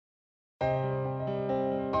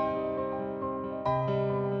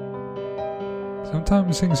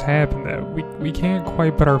Sometimes things happen that we can't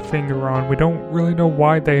quite put our finger on. We don't really know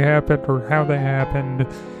why they happened or how they happened.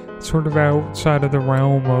 It's sort of outside of the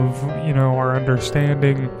realm of, our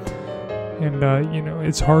understanding. And,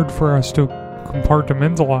 it's hard for us to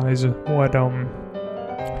compartmentalize what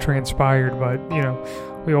transpired, but,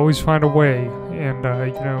 we always find a way. And,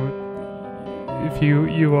 if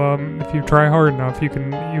you try hard enough,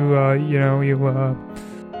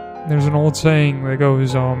 there's an old saying that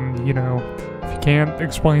goes, if you can't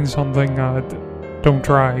explain something, don't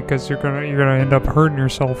try, because you're gonna end up hurting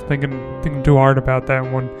yourself thinking too hard about that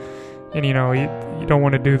one, and you don't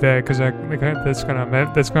want to do that because that's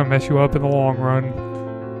gonna mess you up in the long run.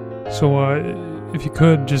 So if you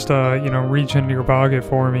could just reach into your pocket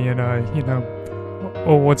for me and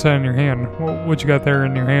oh, what's that in your hand? What you got there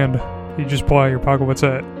in your hand? You just pull out your pocket. What's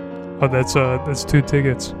that? Oh, that's 2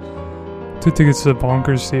 tickets. 2 tickets to the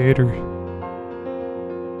Bonkers Theater.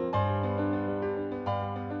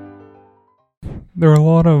 There are a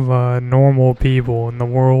lot of normal people in the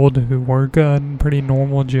world who work pretty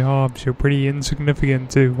normal jobs, who are pretty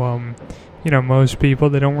insignificant to, most people.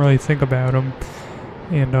 They don't really think about them.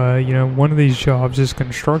 And, one of these jobs is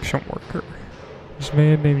construction worker. This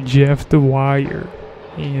man named Jeff Dwyer.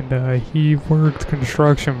 And he worked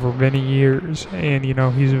construction for many years. And,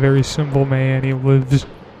 he's a very simple man. He lives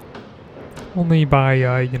only by,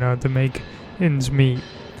 to make ends meet.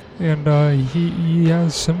 And he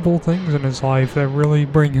has simple things in his life that really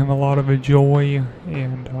bring him a lot of joy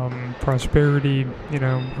and prosperity. He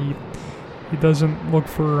doesn't look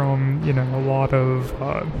for, a lot of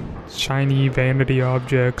shiny vanity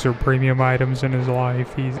objects or premium items in his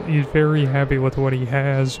life. He's very happy with what he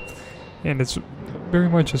has. And it's very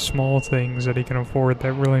much the small things that he can afford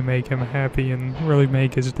that really make him happy and really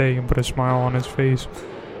make his day and put a smile on his face.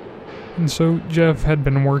 And so Jeff had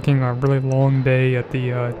been working a really long day at the,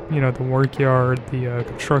 the work yard, the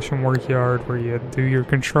construction work yard where you do your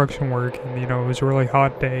construction work. And, it was a really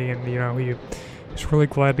hot day and, he was really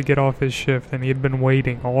glad to get off his shift. And he had been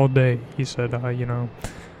waiting all day. He said,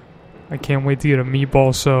 I can't wait to get a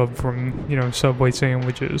meatball sub from, Subway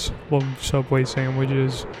sandwiches. Love Subway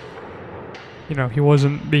sandwiches. He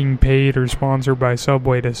wasn't being paid or sponsored by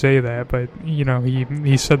Subway to say that, but, he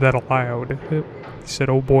said that aloud. He said,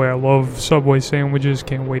 oh boy, I love Subway sandwiches,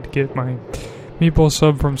 can't wait to get my meatball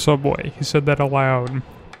sub from Subway. He said that aloud.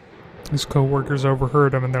 His co-workers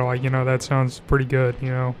overheard him, and they're like, that sounds pretty good,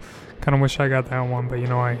 kind of wish I got that one, but,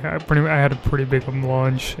 I had a pretty big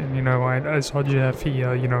lunch, and, I saw Jeff,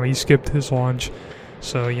 he skipped his lunch,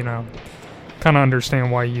 so, kind of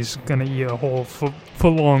understand why he's gonna eat a whole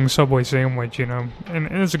foot-long Subway sandwich, and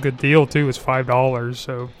it's a good deal too. It's $5,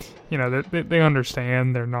 so they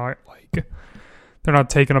understand. They're not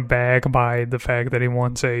taken aback by the fact that he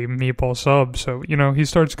wants a meatball sub. So he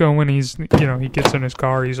starts going. He gets in his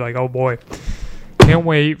car. He's like, oh boy, can't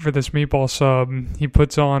wait for this meatball sub. He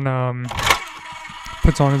puts on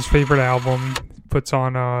his favorite album.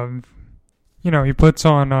 He puts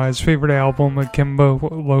on his favorite album, Akimbo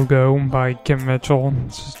Logo by Kim Mitchell.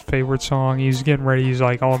 It's his favorite song. He's getting ready. He's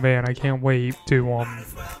like, oh man, I can't wait to,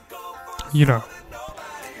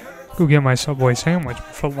 go get my Subway sandwich,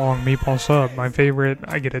 foot-long meatball sub. My favorite.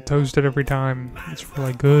 I get it toasted every time. It's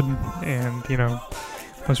really good. And,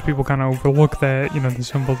 most people kind of overlook that, the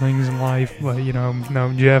simple things in life. But,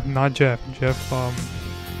 no, Jeff. Jeff, is a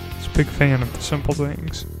big fan of the simple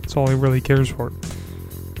things. That's all he really cares for.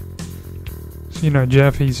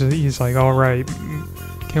 Jeff, he's like, all right,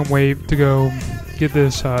 can't wait to go get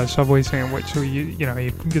this Subway sandwich. So he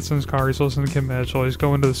gets in his car, he's listening to Kim Mitchell, he's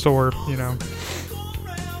going to the store,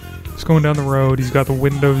 he's going down the road, he's got the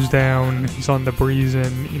windows down, he's on the breeze,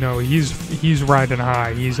 and he's riding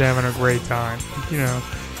high, he's having a great time,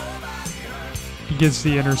 He gets to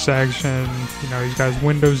the intersection, he's got his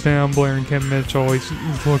windows down, blaring Kim Mitchell, he's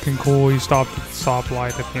looking cool, he stopped at the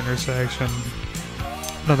stoplight at the intersection.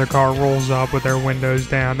 Another car rolls up with their windows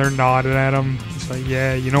down. They're nodding at him. It's like,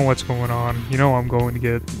 yeah, you know what's going on. I'm going to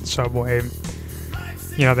get Subway.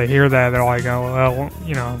 They hear that. They're like, oh, well,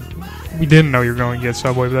 we didn't know you were going to get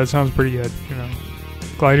Subway, but that sounds pretty good.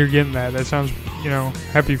 Glad you're getting that. That sounds,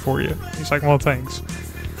 happy for you. He's like, well, thanks.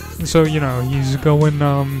 And so, he's going,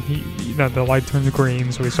 the light turns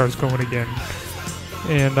green, so he starts going again.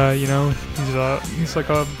 And, he's like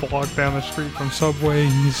a block down the street from Subway.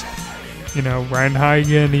 He's riding high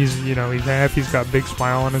again. He's happy. He's got a big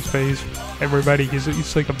smile on his face. Everybody,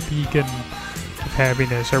 he's like a beacon of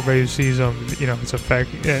happiness. Everybody who sees him, it's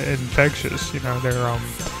infectious. They're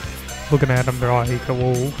looking at him. They're like,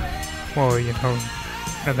 well,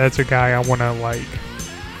 and that's a guy I want to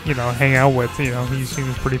hang out with. He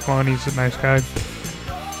seems pretty fun. He's a nice guy.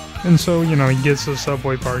 And so, he gets to the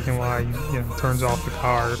subway parking lot, turns off the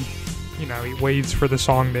car. He waits for the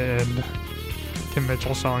song to end. Kim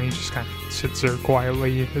Mitchell song, he just kind of sits there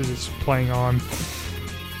quietly as it's playing on.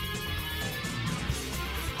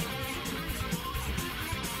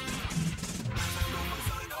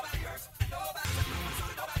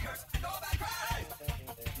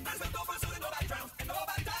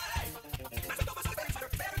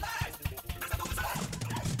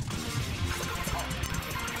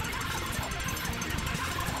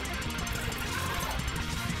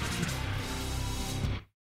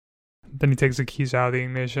 Then he takes the keys out of the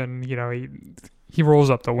ignition. He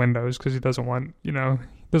rolls up the windows because he doesn't want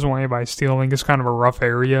anybody stealing. It's kind of a rough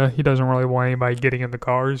area. He doesn't really want anybody getting in the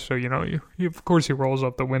cars. So, of course he rolls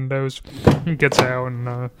up the windows. He gets out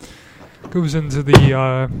and goes into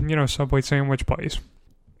the, Subway sandwich place.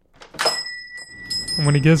 And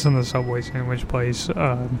when he gets in the Subway sandwich place,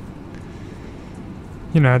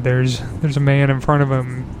 there's a man in front of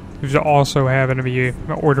him who's also happened to be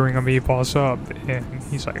ordering a meatball sub, and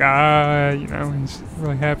he's like, he's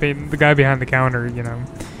really happy. And the guy behind the counter,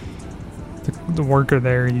 the worker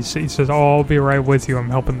there, he says, "Oh, I'll be right with you.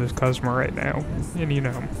 I'm helping this customer right now."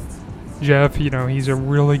 And Jeff, he's a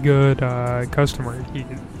really good customer.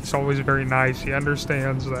 He's always very nice. He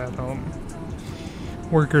understands that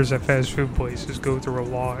workers at fast food places go through a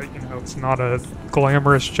lot. It's not a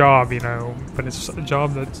glamorous job, but it's a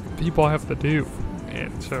job that people have to do.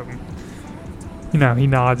 And so, he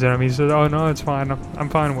nods at him. He says, "Oh, no, it's fine. I'm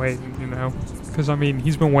fine waiting, Because,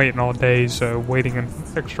 he's been waiting all day, so waiting an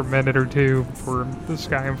extra minute or two for this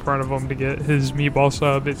guy in front of him to get his meatball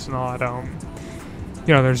sub, it's not,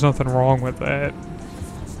 there's nothing wrong with that.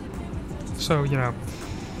 So,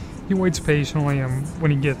 he waits patiently, and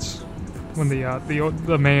when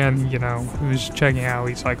the man, who's checking out,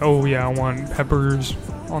 he's like, "Oh, yeah, I want peppers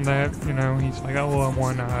on that," He's like, "Oh, I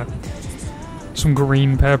want, some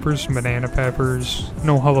green peppers, some banana peppers,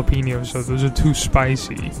 no jalapenos, so those are too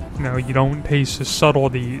spicy. You don't taste the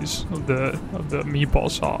subtleties of the meatball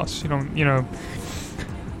sauce.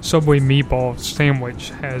 Subway meatball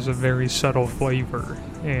sandwich has a very subtle flavor."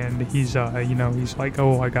 And he's like,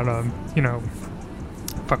 "Oh, I gotta,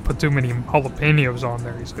 if I put too many jalapenos on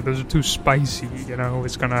there," he's like, "those are too spicy,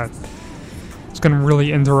 it's gonna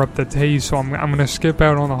really interrupt the taste, so I'm gonna skip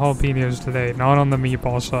out on the jalapenos today, not on the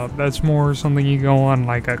meatball sub. That's more something you go on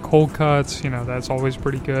like at cold cuts, that's always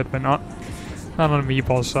pretty good, but not on a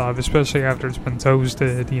meatball sub, especially after it's been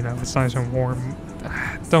toasted, it's nice and warm.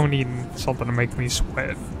 Don't need something to make me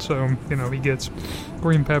sweat." So, he gets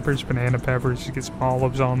green peppers, banana peppers, he gets some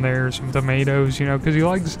olives on there, some tomatoes, because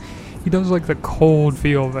he does like the cold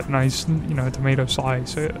feel of a nice, tomato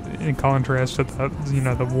slice in contrast to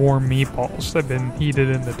the warm meatballs that have been heated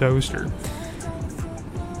in the toaster.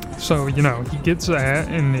 So, he gets that,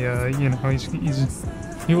 and,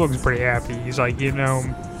 he looks pretty happy. He's like,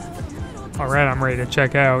 "Alright, I'm ready to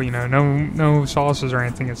check out, no sauces or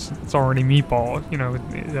anything, it's already meatball,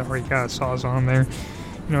 it already got sauce on there,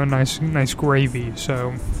 nice gravy."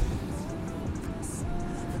 So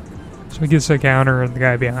he gets to the counter, and the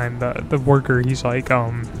guy behind the worker, he's like,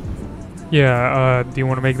 "Yeah, do you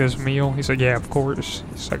want to make this meal?" He's like, "Yeah, of course."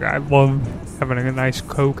 He's like, "I love having a nice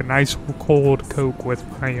Coke, a nice cold Coke with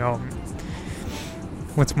my,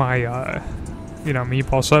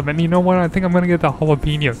 meatball sub. And you know what? I think I'm going to get the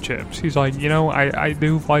jalapeno chips." He's like, I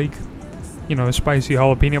do like, spicy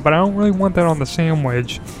jalapeno, but I don't really want that on the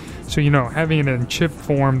sandwich. So, having it in chip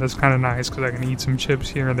form, that's kind of nice, because I can eat some chips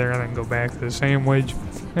here and there and then go back to the sandwich.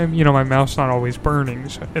 And, my mouth's not always burning.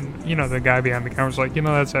 So, and, the guy behind the counter's like,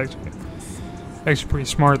 that's actually pretty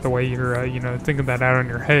smart the way you're, thinking that out in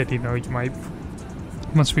your head. You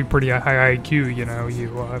must be pretty high IQ, you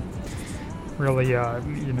really,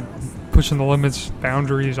 pushing the limits,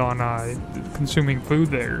 boundaries on consuming food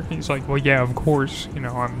there. He's like, "Well, yeah, of course,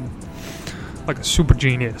 I'm like a super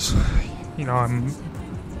genius. I'm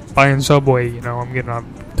buying Subway, I'm getting a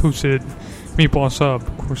toasted meatball sub.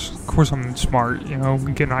 Of course I'm smart,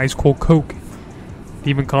 getting an ice cold Coke. It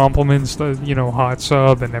even compliments the, hot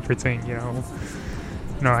sub and everything,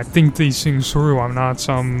 I think these things through. I'm not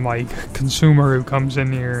some, consumer who comes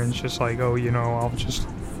in here and it's just like, oh, I'll just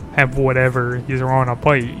have whatever either on a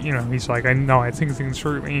plate." He's like, I think things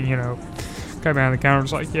through. Guy behind the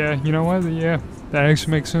counter's like, "Yeah, you know what? Yeah, that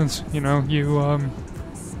actually makes sense.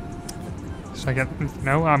 It's like,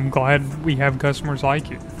 I'm glad we have customers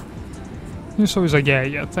like you." So he's like,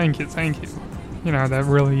 yeah, thank you. That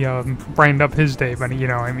really brightened up his day, but, he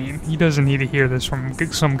doesn't need to hear this from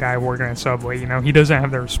some guy working at Subway, he doesn't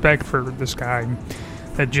have the respect for this guy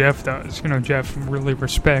that Jeff does. Jeff really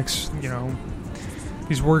respects,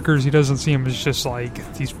 these workers. He doesn't see them as just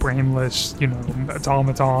like these brainless,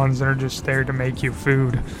 automatons that are just there to make you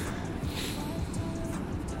food.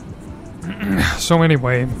 So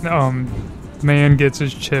anyway, man gets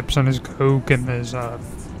his chips and his Coke and his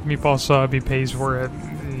meatball sub. He pays for it.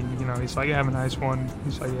 He's like, have a nice one.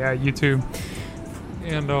 He's like, yeah, you too.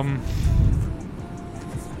 And then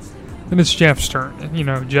it's Jeff's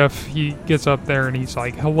turn. Jeff, he gets up there and he's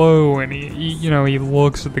like, hello, and he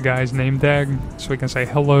looks at the guy's name tag so he can say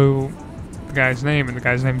hello, the guy's name, and the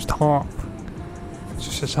guy's name's Tom. It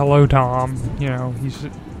just says, hello, Tom. He's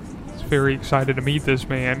very excited to meet this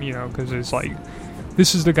man, because it's like,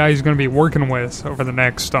 this is the guy he's going to be working with over the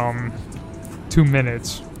next 2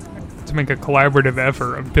 minutes to make a collaborative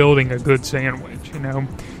effort of building a good sandwich.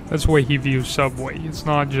 That's the way he views Subway. It's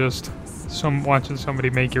not just watching somebody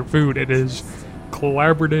make your food. It is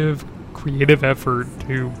collaborative, creative effort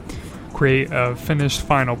to create a finished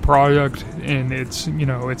final product, and it's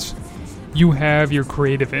you have your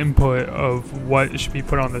creative input of what should be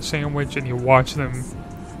put on the sandwich, and you watch them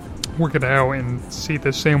work it out and see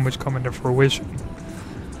the sandwich come into fruition.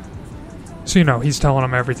 So, he's telling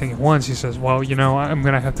him everything he wants. He says, well, I'm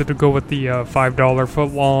going to have to go with the $5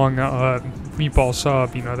 foot-long meatball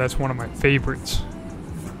sub. That's one of my favorites.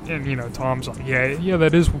 And, Tom's like, yeah,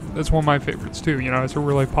 that's one of my favorites, too. It's a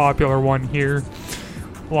really popular one here.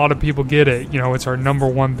 A lot of people get it. It's our number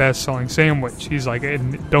one best-selling sandwich. He's like,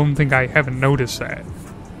 and don't think I haven't noticed that.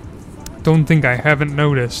 Don't think I haven't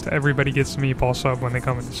noticed. Everybody gets the meatball sub when they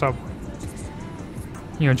come into Subway.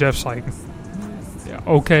 Jeff's like, yeah,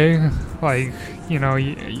 okay. Like,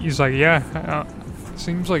 he's like, yeah,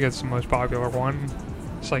 seems like it's the most popular one.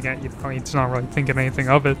 It's like, he's not really thinking anything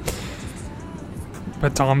of it.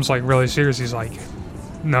 But Tom's like really serious. He's like,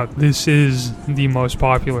 no, this is the most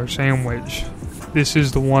popular sandwich. This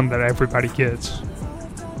is the one that everybody gets.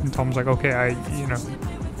 And Tom's like, okay,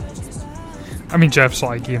 Jeff's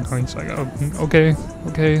like, he's like, oh, okay,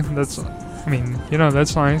 that's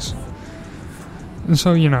nice. And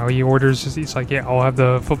so, he orders, he's like, yeah, I'll have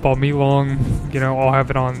the football meat long, I'll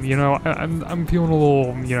have it on, I'm feeling a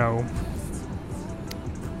little,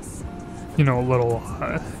 a little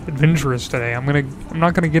adventurous today. I'm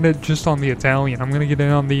not gonna get it just on the Italian. I'm gonna get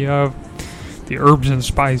it on the herbs and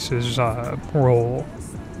spices roll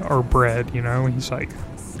or bread. He's like,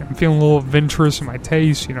 I'm feeling a little adventurous in my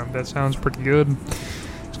taste. That sounds pretty good.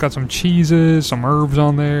 It's got some cheeses, some herbs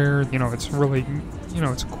on there. It's really,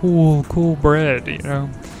 it's cool bread.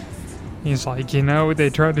 He's like, they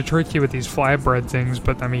tried to trick you with these flatbread things,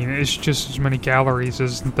 but it's just as many calories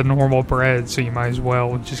as the normal bread, so you might as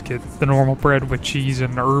well just get the normal bread with cheese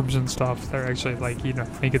and herbs and stuff. They're actually like,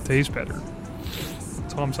 make it taste better.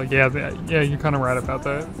 Tom's like, yeah, you're kind of right about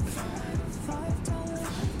that.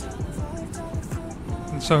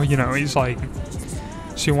 And so, he's like,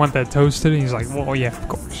 so you want that toasted? And he's like, well, yeah, of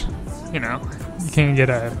course. You can't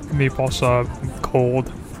get a meatball sub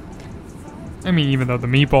cold. Even though the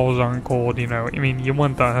meatballs aren't cold, you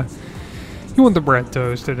want the bread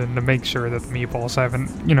toasted and to make sure that the meatballs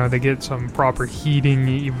haven't, they get some proper heating,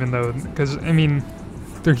 even though, because,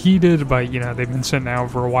 they're heated, but, they've been sitting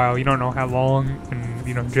out for a while. You don't know how long, and,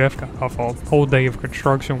 Jeff got off a whole day of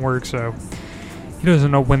construction work, so he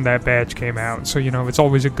doesn't know when that batch came out. So, it's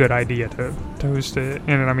always a good idea to toast it,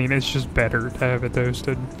 and, it's just better to have it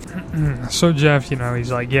toasted. So Jeff,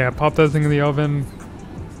 he's like, yeah, pop that thing in the oven.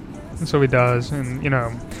 And so he does, and,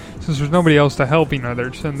 since there's nobody else to help,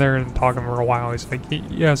 they're sitting there and talking for a while. He's like,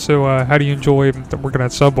 yeah, so how do you enjoy working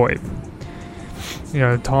at Subway?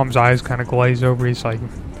 Tom's eyes kind of glaze over. He's like,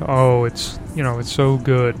 oh, it's so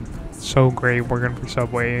good. It's so great working for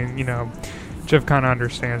Subway. And, Jeff kind of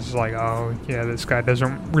understands. He's like, oh, yeah, this guy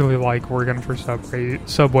doesn't really like working for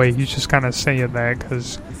Subway. He's just kind of saying that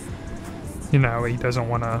because, he doesn't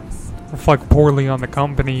want to reflect poorly on the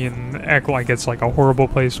company and act like it's like a horrible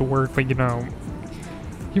place to work, but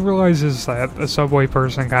he realizes that a Subway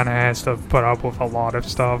person kind of has to put up with a lot of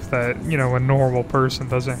stuff that a normal person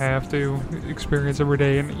doesn't have to experience every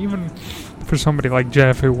day. And even for somebody like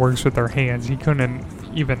Jeff who works with their hands, he couldn't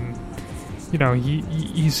even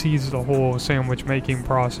he sees the whole sandwich making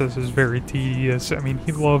process as very tedious.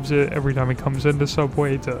 He loves it every time he comes into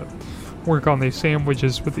Subway to work on these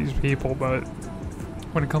sandwiches with these people, but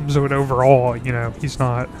when it comes to it overall, he's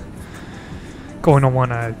not going to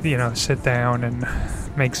want to, sit down and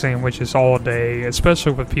make sandwiches all day,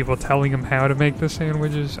 especially with people telling him how to make the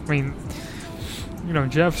sandwiches.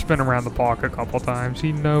 Jeff's been around the block a couple times.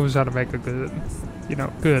 He knows how to make a good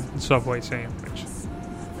Subway sandwich.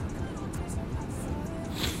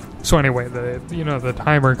 So anyway, the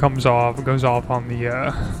timer goes off on the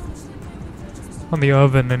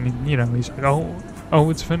oven, and he's like, oh,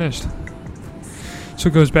 it's finished. So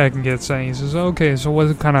he goes back and gets it. He says, okay, so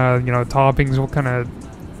what kind of toppings? What kind of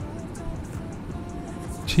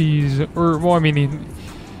cheese? Or well, I mean,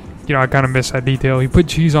 I kind of missed that detail. He put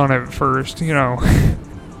cheese on it first. He got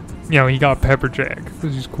pepper jack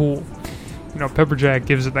because he's cool. Pepper jack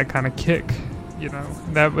gives it that kind of kick.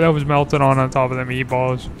 That was melted on top of the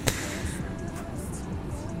meatballs.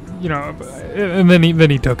 And then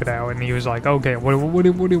he took it out and he was like, okay, what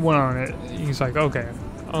do you want on it? He's like, okay,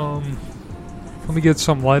 let me get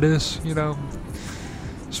some lettuce,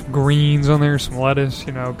 some greens on there, some lettuce,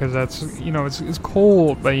 because that's, it's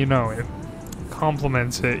cold, but it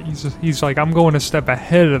complements it. He's like, I'm going a step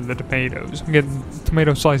ahead of the tomatoes. I'm getting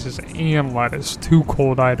tomato slices and lettuce, 2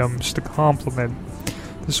 cold items to complement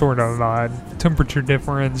the sort of temperature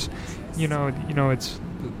difference. It's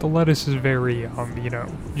the lettuce is very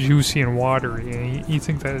juicy and watery, and he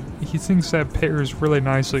thinks that pairs really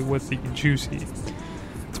nicely with the juicy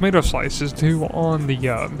tomato slices too on the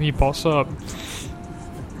meatball sub.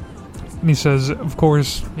 And he says, of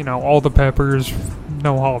course, all the peppers,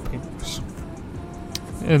 no jalapenos,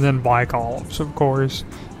 and then black olives, of course.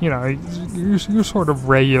 Your sort of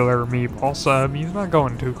regular meatball sub. He's not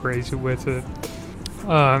going too crazy with it.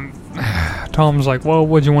 Tom's like, well,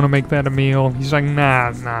 would you want to make that a meal? He's like,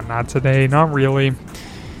 nah, not today, not really.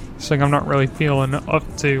 He's like, I'm not really feeling up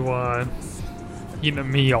to eating a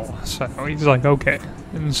meal. So he's like, okay.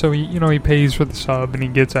 And so he pays for the sub and he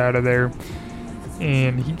gets out of there.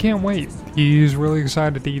 And he can't wait. He's really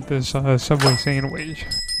excited to eat this Subway sandwich.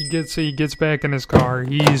 He gets back in his car.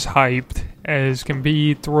 He's hyped as can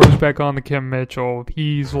be. Throws back on the Kim Mitchell.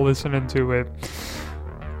 He's listening to it.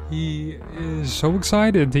 He is so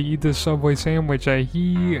excited to eat this Subway sandwich that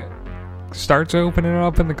he starts opening it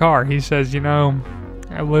up in the car. He says,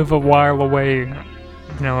 I live a while away.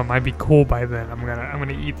 It might be cool by then. I'm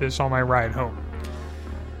gonna eat this on my ride home.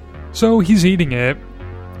 So he's eating it,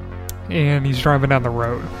 and he's driving down the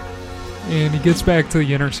road. And he gets back to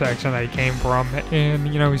the intersection that he came from, and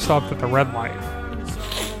he stopped at the red light.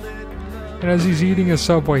 And as he's eating his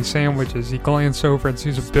Subway sandwiches, he glances over and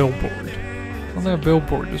sees a billboard. On that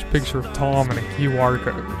billboard, this picture of Tom and a QR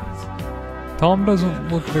code. Tom doesn't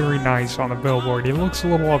look very nice on the billboard. He looks a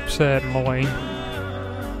little upset and a little angry.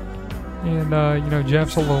 And,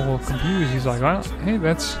 Jeff's a little confused. He's like, well, hey,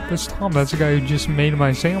 that's Tom. That's the guy who just made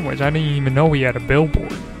my sandwich. I didn't even know he had a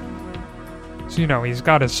billboard. So, he's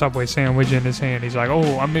got his Subway sandwich in his hand. He's like,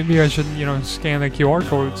 oh, maybe I should, scan the QR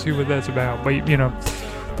code, see what that's about. But,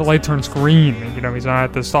 the light turns green, and he's not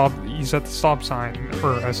at the stop. He's at the stop sign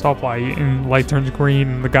or a stoplight, and the light turns green.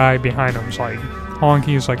 And the guy behind him's like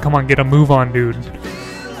honking. He's like, "Come on, get a move on, dude!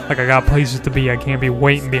 Like I got places to be. I can't be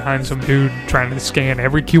waiting behind some dude trying to scan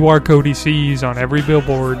every QR code he sees on every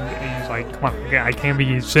billboard." And he's like, "Come on, I can't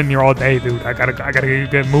be sitting here all day, dude. I gotta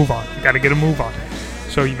get a move on. I gotta get a move on."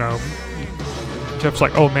 So Jeff's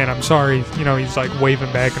like, "Oh man, I'm sorry." He's like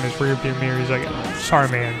waving back in his rearview mirror. He's like, "Sorry,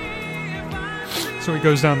 man." So he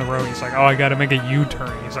goes down the road. He's like, "Oh, I gotta make a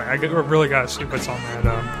U-turn." He's like, "I really gotta see what's on that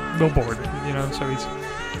billboard." So he's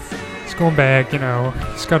going back.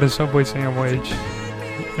 He's got his Subway sandwich.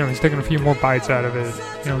 He's taking a few more bites out of it.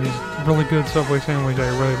 He's a really good Subway sandwich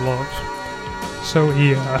that he really loves. So he,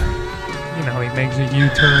 he makes a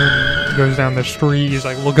U-turn, goes down the street. He's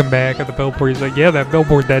like looking back at the billboard. He's like, "Yeah, that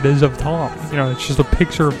billboard that is of Tom. It's just a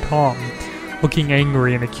picture of Tom looking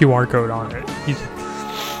angry and a QR code on it."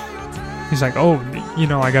 He's like, "Oh,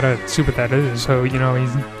 I gotta see what that is." So, he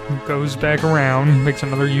goes back around, makes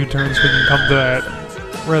another U-turn so he can come to that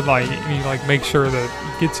red light, and he, makes sure that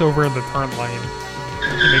he gets over in the turn lane.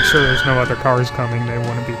 He makes sure there's no other cars coming. They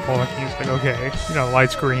wouldn't be blocking. He's like, okay,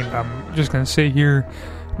 light's green. I'm just gonna sit here.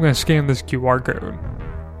 I'm gonna scan this QR code.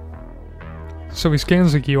 So he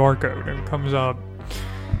scans the QR code, and it comes up,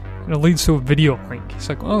 and it leads to a video link. He's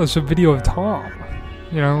like, "Oh, it's a video of Tom,"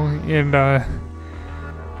 and,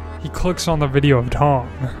 he clicks on the video of Tom,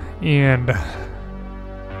 and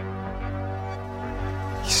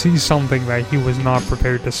he sees something that he was not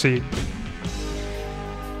prepared to see.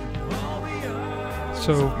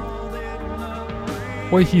 So,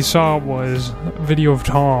 what he saw was a video of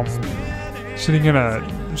Tom sitting in a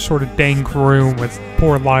sort of dank room with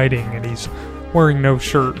poor lighting, and he's wearing no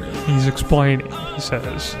shirt. He's explaining, he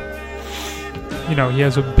says, he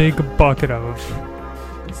has a big bucket of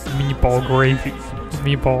meatball gravy.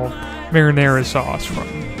 Meatball marinara sauce from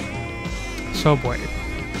Subway.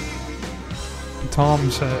 And Tom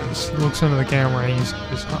says, he looks into the camera and he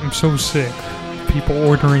says, "I'm so sick of people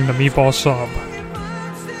ordering the meatball sub.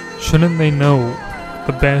 Shouldn't they know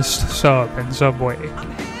the best sub in Subway.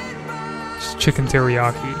 It's chicken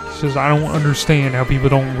teriyaki. He says, I don't understand how people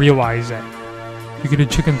don't realize that. You get a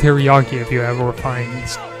chicken teriyaki if you have a refined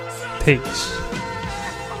taste.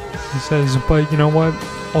 He says, but you know what?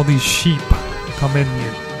 All these sheep come in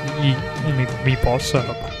here and eat and make a meatball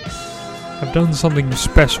sub. I've done something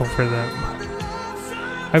special for them.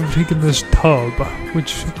 I've taken this tub,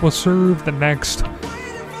 which will serve the next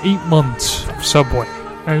 8 months of Subway.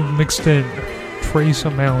 I've mixed in trace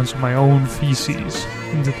amounts of my own feces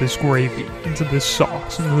into this gravy, into this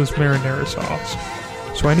sauce, into this marinara sauce.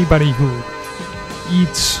 So anybody who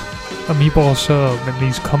eats a meatball sub in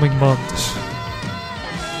these coming months,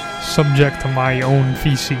 subject to my own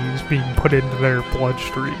feces being put into their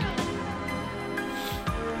bloodstream.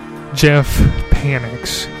 Jeff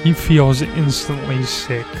panics. He feels instantly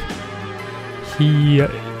sick. He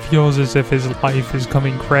feels as if his life is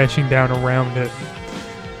coming crashing down around it.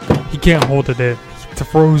 He can't hold it in. He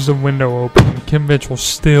throws the window open. Kim Mitchell's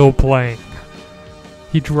still playing.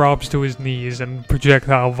 He drops to his knees and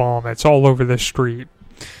projectile vomits all over the street.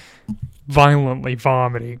 Violently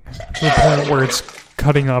vomiting. To the point where it's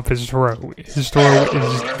cutting up his throat. His throat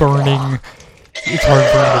is burning. It's hard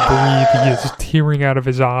for him to breathe. He is tearing out of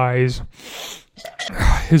his eyes.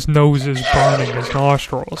 His nose is burning. His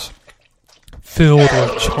nostrils filled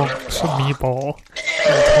with chunks of meatball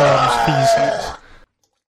and Tom's feces.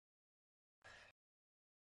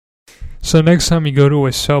 So next time you go to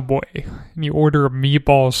a Subway and you order a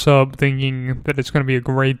meatball sub thinking that it's going to be a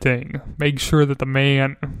great thing, make sure that the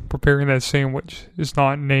man preparing that sandwich is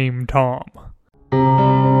not named Tom.